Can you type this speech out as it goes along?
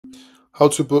How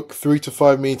to book 3 to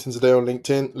 5 meetings a day on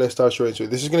LinkedIn. Let's dive straight into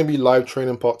it. This is going to be live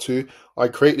training part 2. I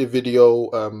created a video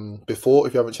before.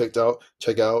 If you haven't checked out,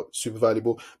 check it out. Super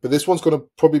valuable. But this one's going to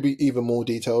probably be even more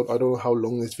detailed. I don't know how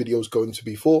long this video is going to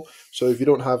be for. So if you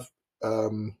don't have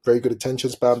very good attention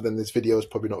span, then this video is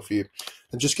probably not for you.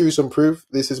 And just give you some proof.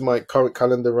 This is my current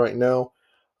calendar right now.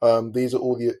 These are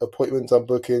all the appointments I'm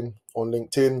booking on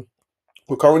LinkedIn.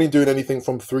 We're currently doing anything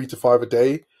from 3 to 5 a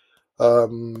day.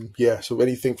 So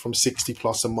anything from 60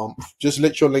 plus a month. Just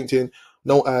literally on LinkedIn,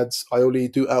 no ads. I only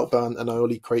do outbound and I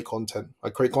only create content. I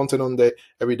create content on day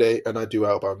every day and I do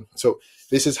outbound. So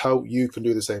this is how you can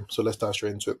do the same. So let's dive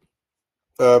straight into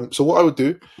it. So what I would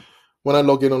do when I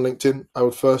log in on LinkedIn, I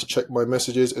would first check my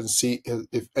messages and see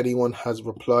if anyone has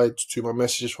replied to my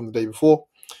messages from the day before.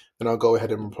 Then I'll go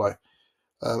ahead and reply.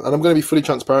 And I'm going to be fully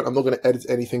transparent. I'm not going to edit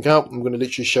anything out. I'm going to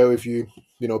literally show if you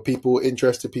people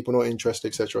interested, people not interested,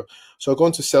 etc. So I'll go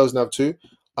into Sales Nav 2.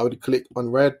 I would click on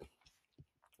read.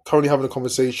 Currently having a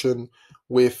conversation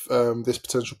with this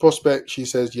potential prospect. She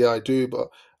says, yeah, I do, but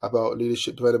about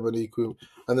leadership development equal.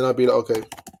 And then I'd be like,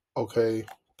 okay,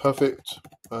 perfect.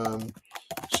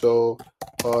 So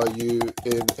are you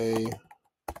in a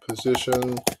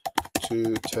position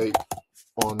to take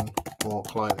on more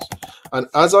clients? And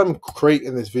as I'm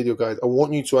creating this video, guys, I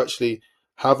want you to actually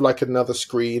have like another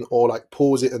screen or like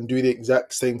pause it and do the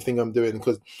exact same thing I'm doing,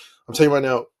 because I'm telling you right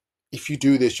now, if you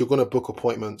do this, you're going to book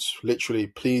appointments. Literally,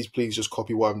 please just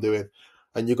copy what I'm doing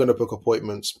and you're going to book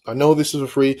appointments. I know this is for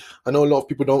free. I know a lot of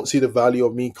people don't see the value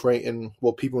of me creating,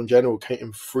 well, people in general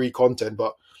creating free content,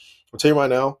 but I'm telling you right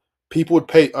now, people would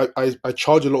pay. I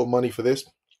charge a lot of money for this,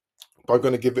 but I'm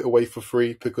going to give it away for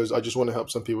free because I just want to help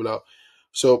some people out.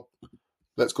 So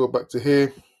let's go back to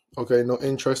here. Okay, not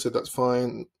interested. That's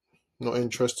fine. Not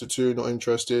interested too. Not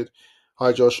interested.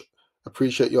 Hi, Josh.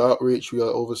 Appreciate your outreach. We are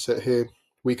over set here.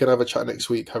 We can have a chat next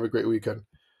week. Have a great weekend.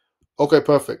 Okay,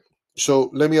 perfect. So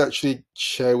let me actually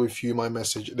share with you my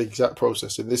message, the exact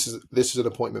process. And this is an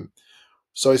appointment.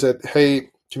 So I said, hey,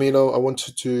 Camilo, I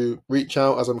wanted to reach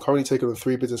out as I'm currently taking on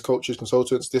 3 business coaches,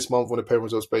 consultants this month on a pay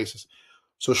results basis.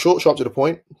 So short, sharp to the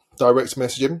point, direct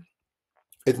messaging.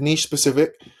 It's niche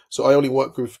specific. So I only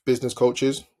work with business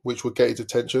coaches, which will get his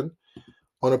attention.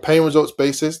 On a paying results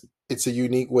basis, it's a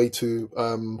unique way to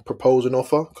propose an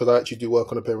offer, because I actually do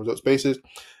work on a paying results basis.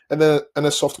 And then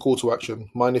a soft call to action.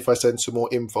 Mind if I send some more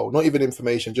info? Not even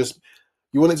information, just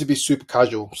you want it to be super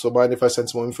casual. So mind if I send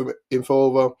some more info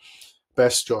over?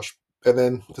 Best, Josh. And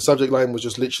then the subject line was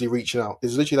just literally reaching out.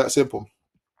 It's literally that simple.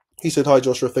 He said, hi,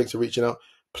 Joshua, thanks for reaching out.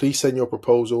 Please send your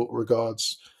proposal.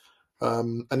 Regards.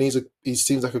 And he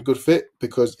seems like a good fit,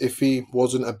 because if he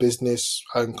wasn't a business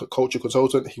and culture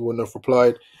consultant, he wouldn't have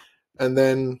replied. And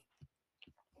then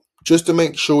just to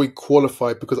make sure he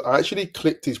qualified, because I actually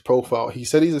clicked his profile. He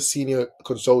said he's a senior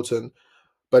consultant,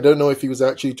 but I don't know if he was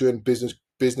actually doing business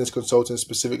consulting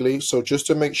specifically. So just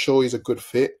to make sure he's a good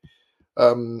fit,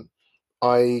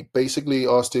 I basically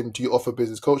asked him, do you offer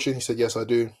business coaching? He said, yes, I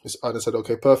do. And I said,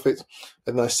 okay, perfect.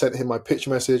 And I sent him my pitch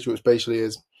message, which basically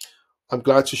is, I'm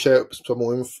glad to share some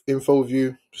more info with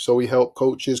you. So we help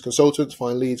coaches, consultants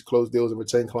find leads, close deals, and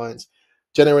retain clients,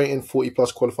 generating 40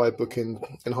 plus qualified booking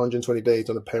in 120 days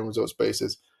on a paying results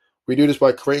basis. We do this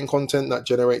by creating content that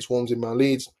generates warms inbound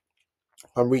leads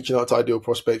and reaching out to ideal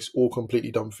prospects, all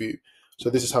completely done for you. So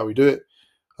this is how we do it.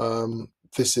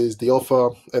 This is the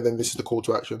offer, and then this is the call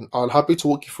to action. I'm happy to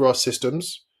walk you through our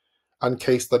systems and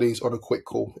case studies on a quick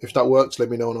call. If that works, let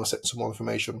me know and I'll set some more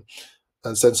information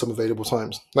and send some available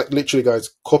times. Like literally, guys,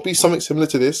 copy something similar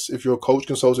to this if you're a coach,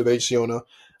 consultant, agency owner,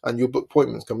 and you book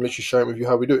appointments. I'm literally sharing with you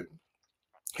how we do it.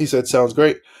 He said, sounds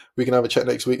great. We can have a chat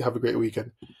next week. Have a great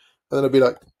weekend. And then I'd be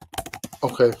like,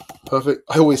 okay, perfect.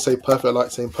 I always say perfect. I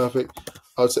like saying perfect.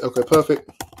 I would say, okay, perfect.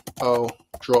 I'll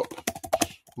drop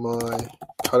my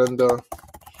calendar.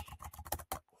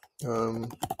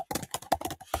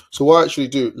 So what I actually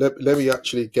do, let me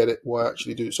actually get it, what I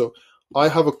actually do. So I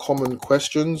have a common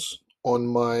questions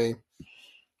on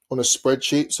a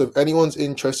spreadsheet. So if anyone's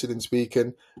interested in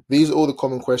speaking, these are all the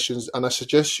common questions, and I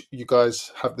suggest you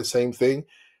guys have the same thing.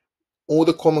 All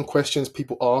the common questions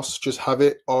people ask, just have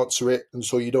it, answer it, and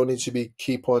so you don't need to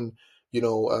keep on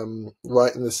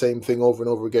writing the same thing over and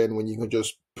over again, when you can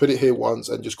just put it here once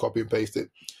and just copy and paste it.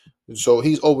 And so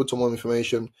he's open to more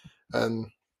information, and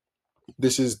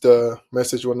this is the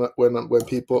message when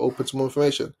people are open to more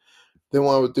information. Then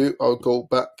what I would do, I would go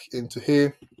back into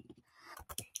here.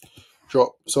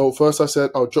 Drop. So first I said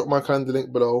I'll drop my calendar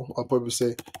link below. I'll probably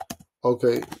say,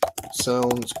 okay,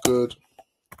 sounds good.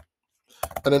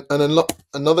 And then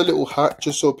another little hack,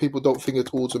 just so people don't think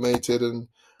it's automated and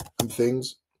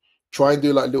things. Try and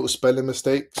do like little spelling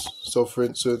mistakes. So for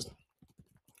instance,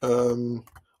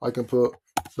 I can put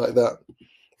like that,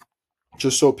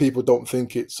 just so people don't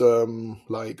think it's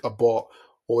like a bot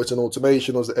or it's an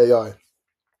automation or it's AI.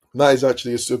 And that is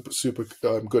actually a super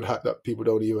good hack that people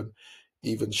don't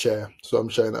even share. So I'm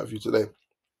sharing that with you today.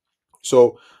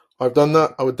 So I've done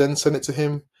that. I would then send it to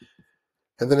him.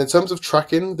 And then in terms of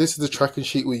tracking, this is the tracking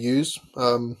sheet we use.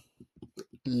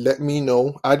 Let me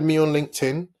know, add me on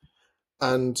LinkedIn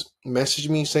and message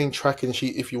me saying tracking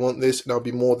sheet if you want this, and I'll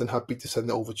be more than happy to send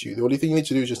it over to you. The only thing you need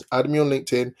to do is just add me on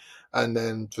LinkedIn and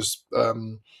then just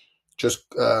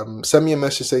send me a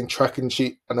message saying tracking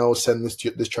sheet, and I will send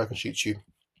this tracking sheet to you.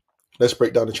 Let's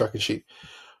break down the tracking sheet.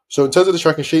 So in terms of the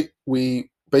tracking sheet,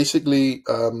 we basically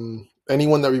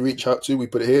anyone that we reach out to, we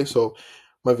put it here. So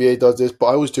my VA does this, but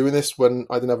I was doing this when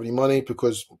I didn't have any money,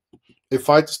 because if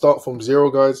I had to start from zero,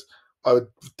 guys, I would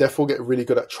definitely get really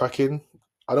good at tracking.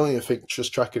 I don't even think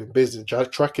just tracking in business,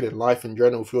 tracking in life in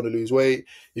general. If you want to lose weight,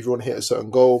 if you want to hit a certain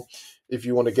goal, if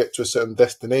you want to get to a certain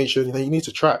destination, you need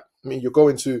to track. I mean, you're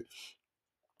going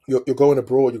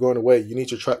abroad, you're going away. You need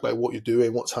to track like what you're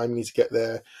doing, what time you need to get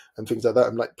there, and things like that,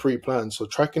 and like pre-plan. So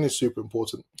tracking is super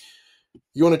important.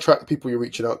 You want to track people you're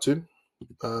reaching out to.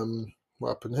 What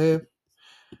happened here?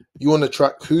 You want to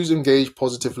track who's engaged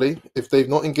positively. If they've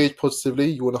not engaged positively,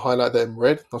 you want to highlight that in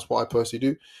red. That's what I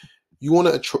personally do. You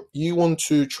want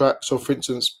to track. So, for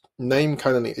instance, name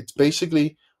calendar. It's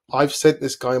basically, I've sent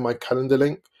this guy my calendar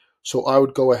link, so I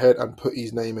would go ahead and put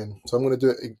his name in. So I'm going to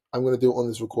do it. I'm going to do it on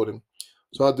this recording.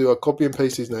 So I'll copy and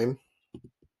paste his name.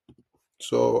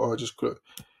 So I'll just click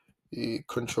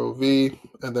Control V,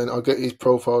 and then I'll get his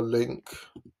profile link.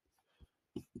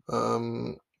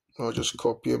 I'll just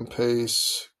copy and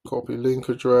paste, copy link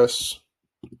address,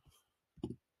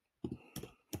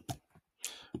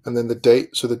 and then the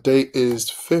date. So the date is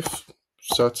 5th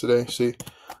Saturday. See,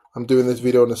 I'm doing this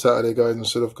video on a Saturday, guys,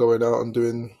 instead of going out and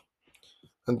doing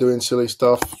silly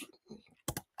stuff,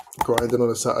 grinding on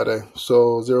a Saturday.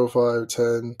 So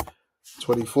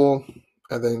 05/10/24,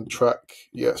 and then track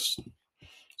yes.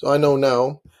 So I know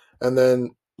now, and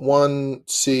then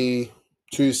 1C,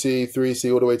 2C, 3C,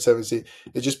 all the way to 7C.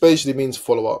 It just basically means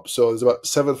follow up. So there's about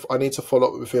 7. I need to follow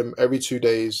up with him every 2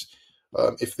 days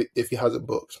if he hasn't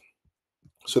booked.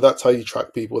 So that's how you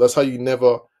track people. That's how you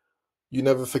never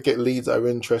forget leads that are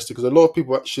interested, because a lot of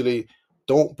people actually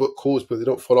don't book calls because they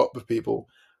don't follow up with people.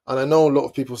 And I know a lot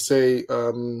of people say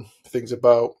things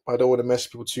about, I don't want to mess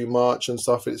people too much and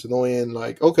stuff. It's annoying.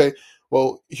 Like, okay,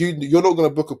 well, you're not going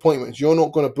to book appointments. You're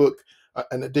not going to book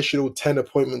an additional 10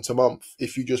 appointments a month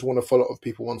if you just want to follow up with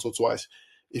people once or twice.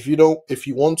 If you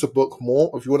want to book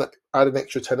more, if you want to add an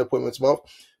extra 10 appointments a month,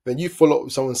 then you follow up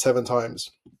with someone 7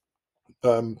 times.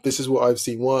 This is what I've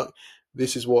seen work.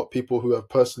 This is what people who have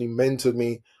personally mentored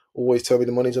me always tell me: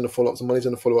 the money's on the follow-ups, the money's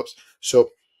on the follow-ups.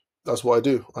 So that's what I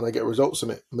do, and I get results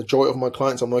from it. Majority of my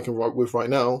clients I'm working with right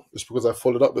now is because I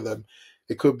followed up with them.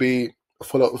 It could be a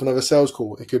follow-up with another sales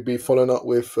call. It could be following up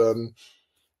with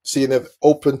seeing them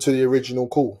open to the original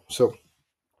call, so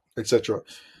etc.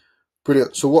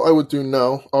 Brilliant. So what I would do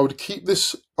now, I'll keep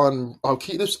this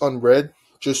unread,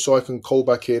 just so I can call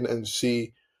back in and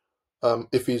see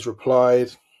if he's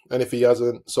replied, and if he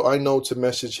hasn't. So I know to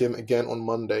message him again on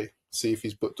Monday, see if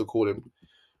he's booked to call him.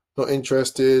 Not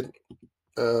interested.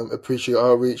 Appreciate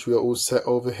outreach. We are all set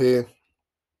over here.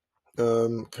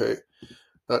 Okay,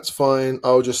 that's fine.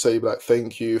 I'll just say like,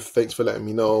 thank you. Thanks for letting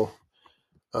me know.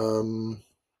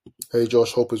 Hey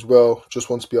Josh, hope as well. Just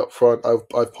want to be upfront.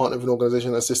 I've partnered with an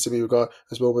organization that assisted me regard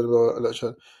as well with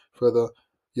election. Further,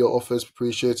 your offers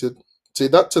appreciated. See,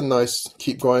 that's a nice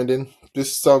keep grinding.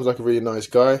 This sounds like a really nice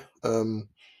guy.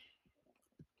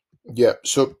 Yeah.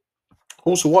 So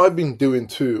also, what I've been doing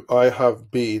too, I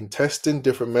have been testing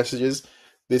different messages.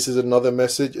 This is another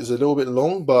message. It's a little bit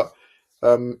long, but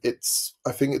I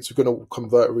think it's going to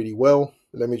convert really well.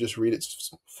 Let me just read it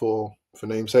for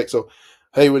namesake. So,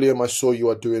 hey William, I saw you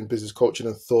are doing business coaching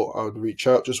and thought I would reach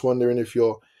out. Just wondering if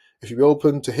you'd be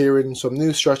open to hearing some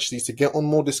new strategies to get on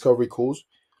more discovery calls.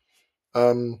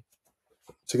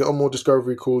 To get on more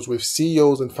discovery calls with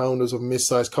CEOs and founders of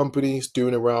mid-sized companies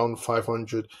doing around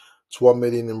 500 to 1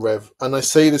 million in rev. And I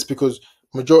say this because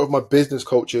majority of my business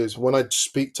coaches, when I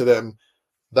speak to them,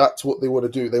 that's what they want to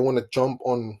do. They want to jump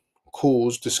on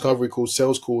calls, discovery calls,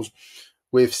 sales calls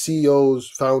with CEOs,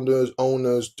 founders,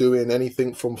 owners doing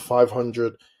anything from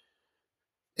 500,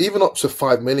 even up to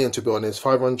 5 million, to be honest,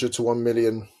 500 to 1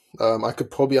 million. I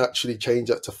could probably actually change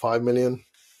that to 5 million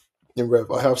in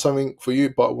rev. I have something for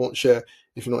you, but I won't share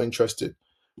if you're not interested.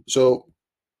 So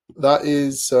that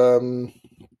is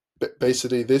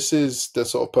basically, this is the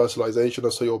sort of personalization.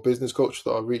 So your business coach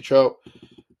that I reach out,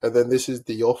 and then this is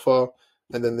the offer.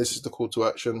 and then this is the call to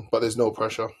action, but there's no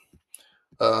pressure.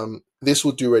 This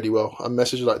would do really well. A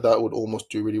message like that would almost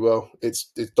do really well. It's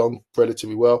done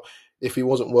relatively well. If he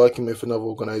wasn't working with another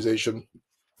organization,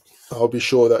 I'll be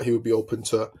sure that he would be open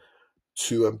to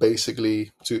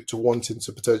basically to wanting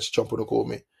to potentially jump on a call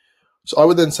with me. So I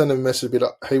would then send him a message, be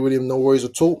like, "Hey William, no worries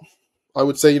at all." I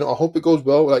would say, I hope it goes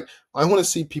well. Like, I want to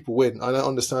see people win, and I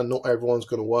understand not everyone's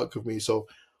going to work with me. So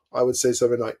I would say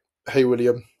something like, "Hey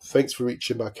William, thanks for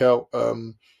reaching back out.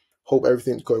 Hope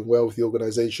everything's going well with the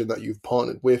organization that you've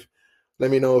partnered with.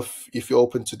 Let me know if you're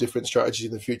open to different strategies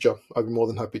in the future. I'd be more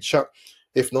than happy to chat.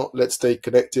 If not, let's stay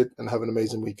connected and have an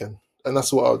amazing weekend." And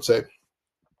that's what I would say.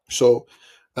 So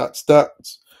that's that.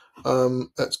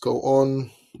 Let's go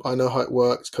on. I know how it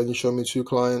works. Can you show me 2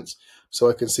 clients so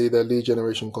I can see their lead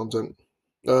generation content?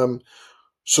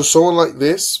 So someone like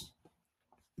this,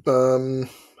 can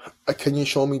you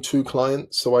show me 2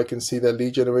 clients so I can see their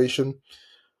lead generation?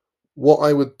 What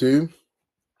I would do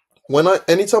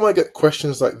anytime I get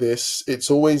questions like this, it's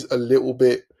always a little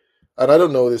bit, and I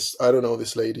don't know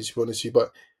this lady, to be honest with you,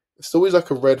 but it's always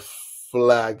like a red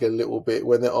flag a little bit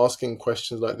when they're asking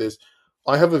questions like this.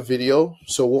 I have a video,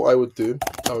 so what I would do,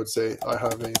 I would say I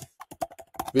have a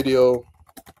video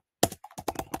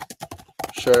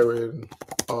sharing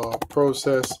our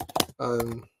process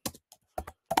and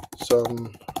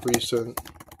some recent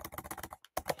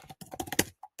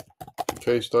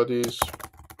case studies.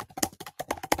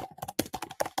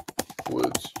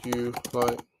 Would you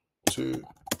like to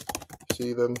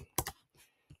see them?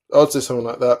 I would say something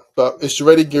like that, but it's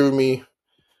already giving me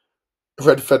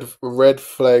red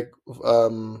flag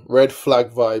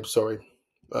vibe. Sorry.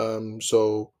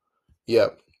 So yeah,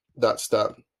 that's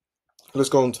that. Let's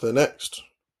go on to the next.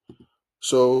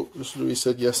 So Louise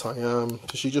said, "Yes, I am."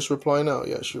 Did she just reply now?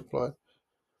 Yeah, she replied.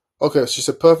 Okay, she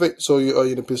said, "Perfect. So are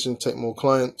you in a position to take more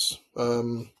clients?"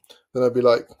 Then I'd be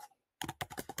like,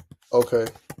 "Okay,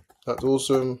 that's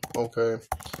awesome. Okay."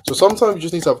 So sometimes you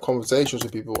just need to have conversations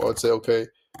with people. I'd say, "Okay,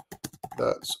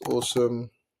 that's awesome.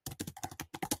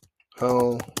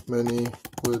 How many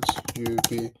would you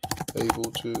be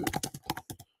able to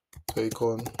take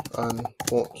on, and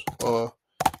what are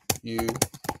you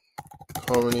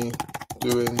currently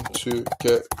doing to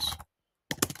get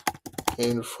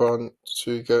in front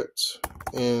of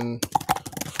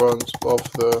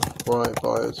the right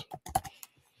buyers?"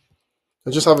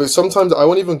 And just have it. Sometimes I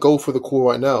won't even go for the call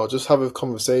right now. Just have a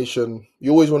conversation.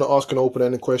 You always want to ask an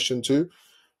open-ended question too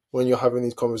when you're having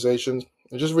these conversations,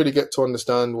 and just really get to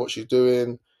understand what she's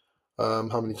doing,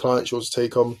 how many clients she wants to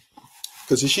take on.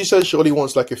 Because if she says she only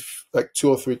wants like 2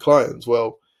 or 3 clients,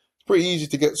 well, it's pretty easy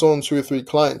to get someone 2 or 3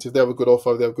 clients if they have a good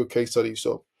offer, if they have a good case study.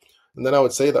 So, and then I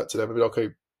would say that to them. I'd be like, "Okay,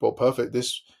 well, perfect.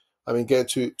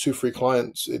 Getting 2, 3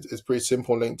 clients, it's pretty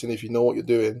simple on LinkedIn if you know what you're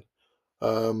doing.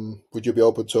 Would you be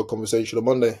open to a conversation on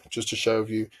Monday just to share with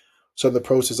you some of the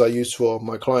process I use for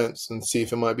my clients and see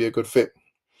if it might be a good fit?"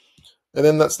 And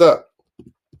then that's that.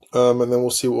 And then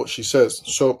we'll see what she says.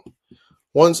 So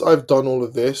once I've done all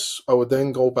of this, I would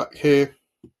then go back here.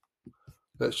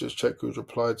 Let's just check who's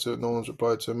replied to it. No one's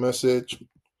replied to a message.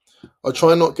 I'll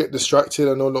try and not get distracted.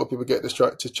 I know a lot of people get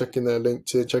distracted checking their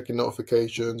LinkedIn, checking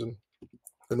notifications and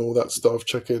all that stuff,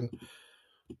 checking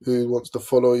who wants to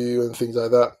follow you and things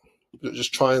like that.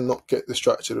 Just try and not get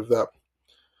distracted with that.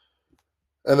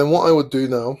 And then what I would do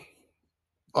now,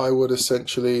 I would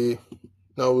essentially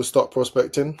now we'll start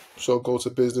prospecting. So go to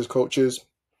business coaches.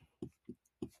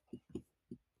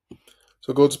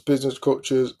 So go to business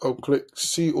coaches. I'll click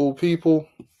see all people.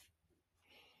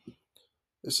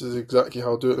 This is exactly how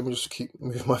I'll do it. Let me just keep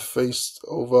moving my face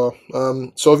over.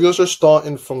 So if you're just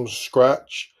starting from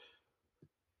scratch,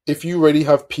 if you already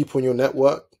have people in your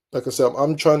network, like I said,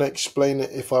 I'm trying to explain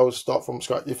it. If I would start from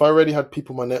scratch, if I already had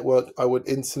people in my network, I would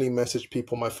instantly message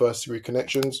people my first 3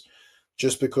 connections,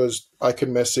 just because I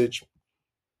can message.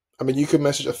 I mean, you could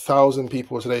message 1,000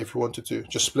 people today if you wanted to.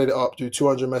 Just split it up, do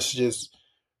 200 messages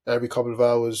every couple of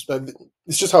hours. And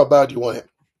it's just how bad you want it,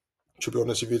 to be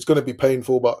honest with you. It's going to be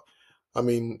painful, but I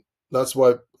mean, that's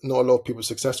why not a lot of people are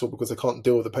successful, because they can't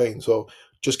deal with the pain. So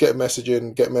just get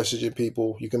messaging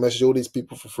people. You can message all these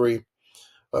people for free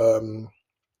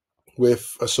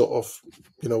with a sort of,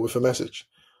 with a message.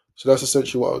 So that's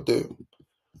essentially what I would do.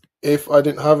 If I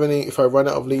ran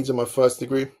out of leads in my first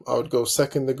degree, I would go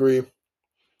second degree.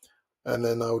 And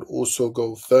then I would also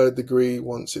go third degree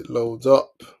once it loads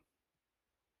up.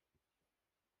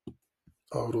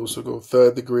 I would also go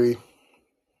third degree.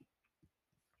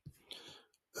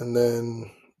 And then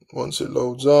once it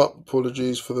loads up,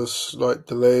 apologies for the slight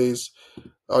delays,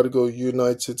 I would go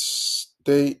United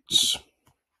States.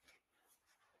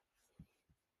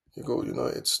 You go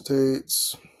United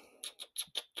States.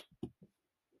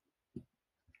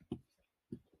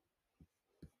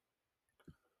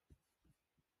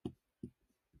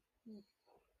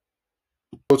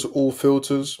 Go to all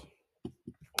filters.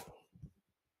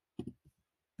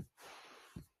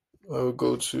 I will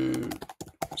go to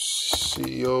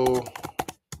CEO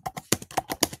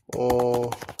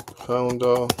or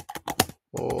founder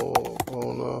or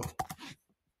owner.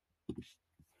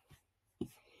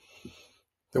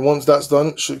 Then once that's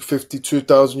done, should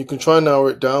 52,000. You can try and narrow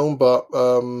it down, but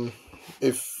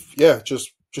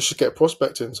just get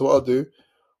prospecting. So what I'll do,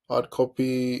 I'd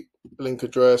copy link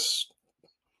address.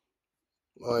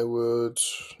 I would.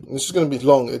 This is going to be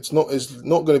long. It's not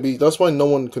going to be. That's why no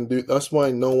one can do. That's why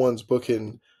no one's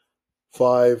booking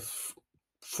 3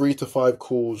 to 5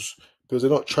 calls, because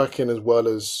they're not tracking as well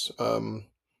as well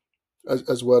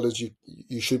as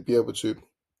you should be able to,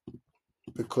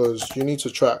 because you need to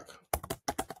track.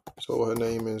 So her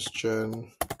name is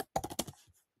Jen.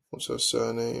 What's her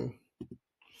surname?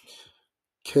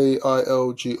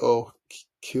 Kilgo.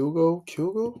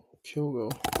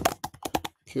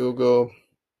 Kilgo.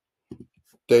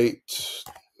 Date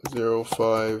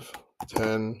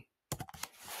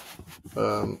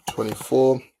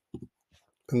 05/10/24,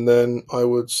 and then I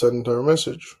would send her a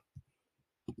message.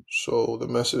 So the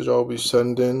message I'll be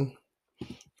sending,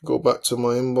 go back to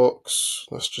my inbox.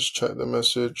 Let's just check the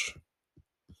message.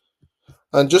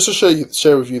 And just to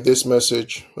share with you this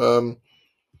message,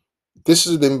 this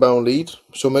is an inbound lead,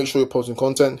 so make sure you're posting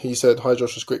content. He said, "Hi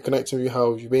Josh, it's great connecting with you.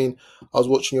 How have you been? I was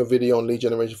watching your video on lead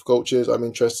generation for coaches. I'm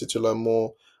interested to learn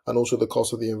more and also the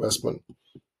cost of the investment."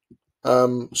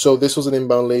 So this was an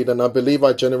inbound lead, and I believe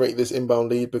I generate this inbound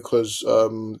lead because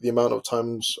the amount of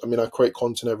times, I create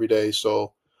content every day,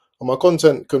 so my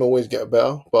content can always get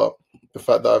better, but the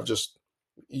fact that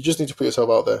you just need to put yourself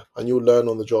out there and you'll learn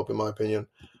on the job, in my opinion.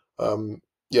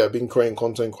 I've been creating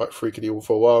content quite frequently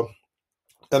for a while.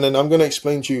 And then I'm going to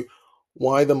explain to you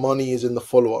why the money is in the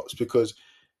follow-ups, because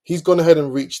he's gone ahead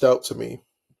and reached out to me,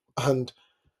 and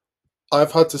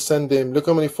I've had to send him, look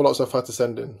how many follow-ups I've had to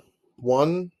send in.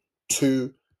 1,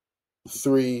 2,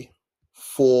 3,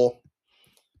 4.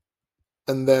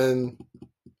 And then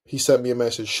he sent me a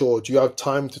message, "Sure, do you have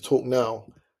time to talk now?"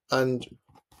 And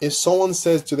if someone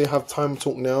says, "Do they have time to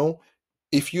talk now?"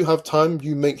 If you have time,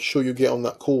 you make sure you get on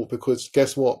that call, because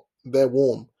guess what? They're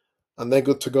warm and they're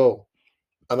good to go.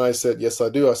 And I said, "Yes, I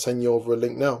do. I'll send you over a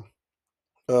link now."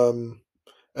 And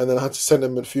then I had to send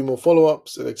him a few more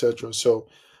follow-ups and etc. So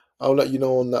I'll let you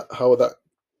know on that, how that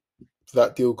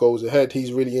deal goes ahead.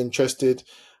 He's really interested.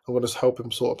 I'm going to help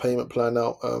him sort a payment plan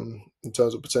out in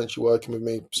terms of potentially working with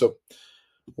me. So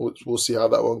we'll see how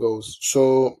that one goes.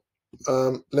 So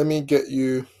let me get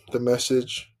you the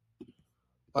message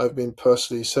I've been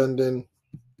personally sending.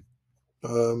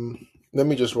 Let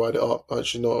me just write it up. I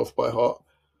actually know it off by heart.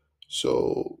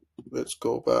 So let's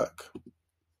go back.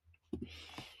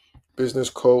 Business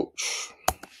coach.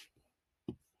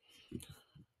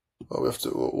 Oh, we have to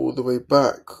go all the way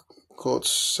back. God's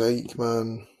sake,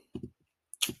 man.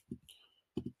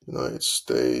 United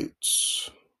States.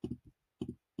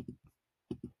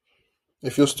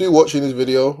 If you're still watching this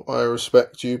video, I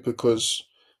respect you, because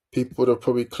people would have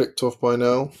probably clicked off by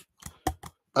now.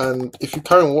 And if you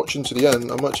carry on watching to the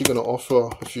end, I'm actually going to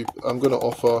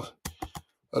offer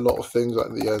a lot of things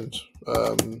at the end.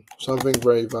 Something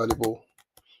very valuable.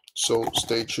 So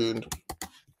stay tuned.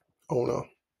 Owner.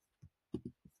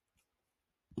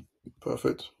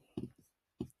 Perfect.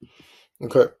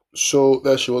 Okay, so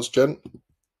there she was, Jen.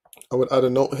 I would add a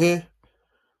note here.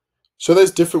 So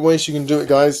there's different ways you can do it,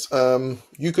 guys.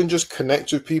 You can just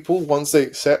connect with people once they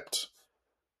accept.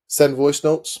 Send voice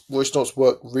notes. Voice notes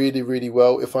work really, really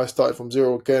well. If I started from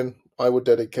zero again, I would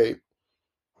dedicate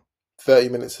 30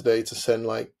 minutes a day to send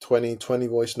like 20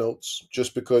 voice notes,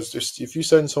 just because if you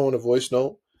send someone a voice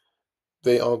note,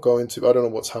 they are going to, I don't know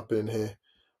what's happening here,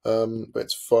 but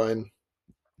it's fine.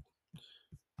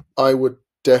 I would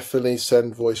definitely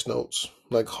send voice notes,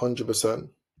 like 100%.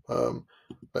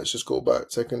 Let's just go back.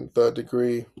 Second, third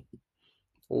degree,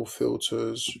 all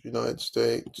filters, United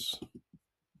States.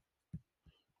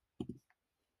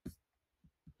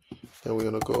 And we're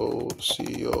going to go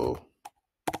CEO.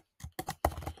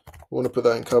 We want to put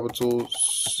that in capitals.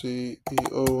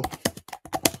 CEO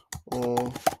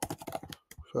or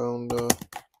founder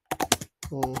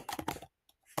or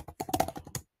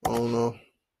owner.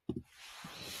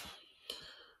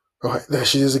 Right, there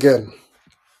she is again.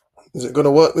 Is it going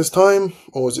to work this time,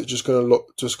 or is it just going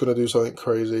to do something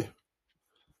crazy?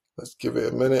 Let's give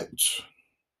it a minute.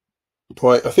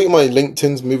 Right, I think my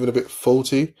LinkedIn's moving a bit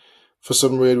faulty for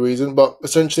some weird reason, but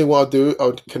essentially what I'd do, I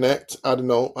would connect, add a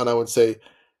note, and I would say,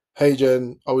 "Hey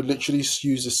Jen," I would literally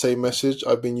use the same message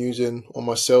I've been using on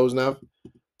my sales nav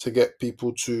to get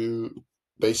people to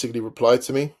basically reply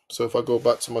to me. So if I go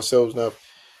back to my sales nav,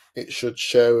 it should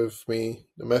share with me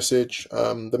the message.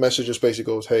 The message just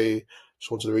basically goes, hey,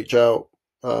 just wanted to reach out,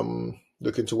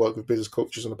 looking to work with business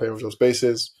coaches on a pay results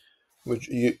basis. Would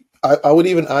you, I would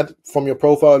even add, from your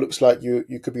profile, it looks like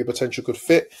you could be a potential good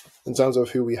fit in terms of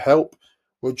who we help.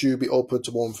 Would you be open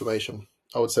to more information?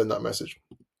 I would send that message.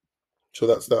 So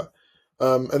that's that.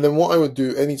 And then what I would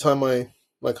do anytime I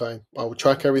would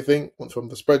track everything from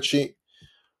the spreadsheet.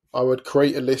 I would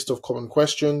create a list of common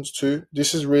questions too.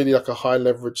 This is really like a high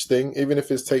leverage thing, even if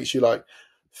it takes you like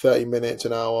 30 minutes,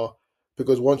 an hour,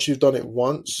 because once you've done it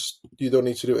once, you don't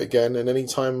need to do it again. And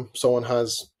anytime someone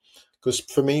has, because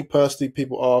for me personally,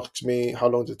 people ask me how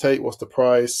long does it take, what's the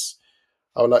price,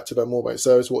 I would like to know more about your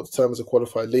service, what determines a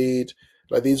qualified lead.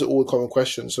 Like, these are all common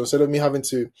questions. So instead of me having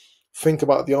to think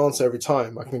about the answer every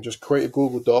time, I can just create a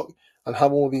Google Doc and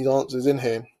have all these answers in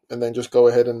here, and then just go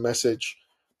ahead and message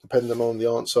depending on the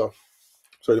answer.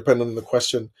 So depending on the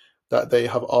question that they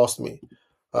have asked me.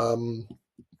 And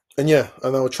yeah,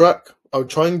 and I would try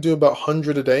and do about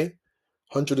 100 a day.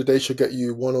 100 a day should get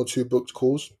you 1 or 2 booked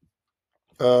calls.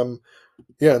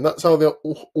 Yeah, and that's how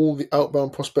all the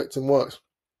outbound prospecting works.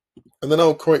 And then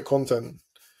I'll create content.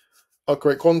 I'll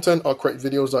create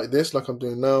videos like this, like I'm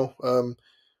doing now.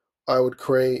 I would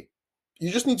create,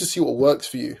 you just need to see what works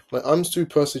for you. Like, I'm still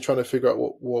personally trying to figure out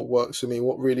what works for me,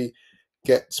 what really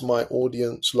gets my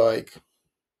audience like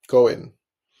going.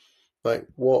 Like,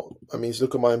 what I mean is,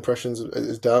 look at my impressions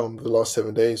is down the last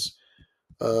 7 days.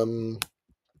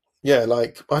 Yeah,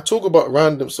 like, I talk about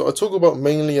random, so I talk about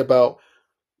mainly about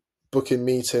booking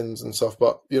meetings and stuff,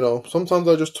 but sometimes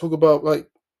I just talk about like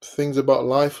things about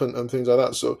life and things like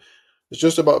that. So it's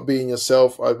just about being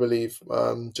yourself, I believe.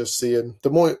 Just seeing the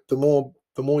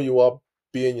more you are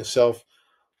being yourself,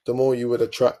 the more you would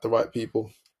attract the right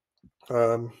people.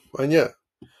 And yeah,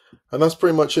 and that's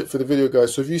pretty much it for the video,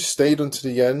 guys. So if you stayed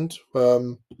until the end,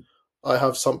 I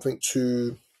have something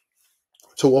to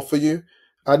offer you.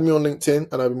 Add me on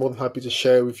LinkedIn, and I'd be more than happy to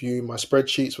share with you my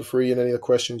spreadsheets for free and any other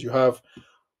questions you have.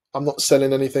 I'm not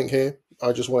selling anything here.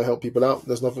 I just want to help people out.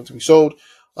 There's nothing to be sold.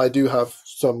 I do have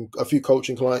a few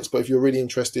coaching clients, but if you're really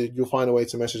interested, you'll find a way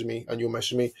to message me, and you'll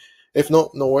message me. If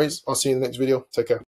not, no worries. I'll see you in the next video. Take care.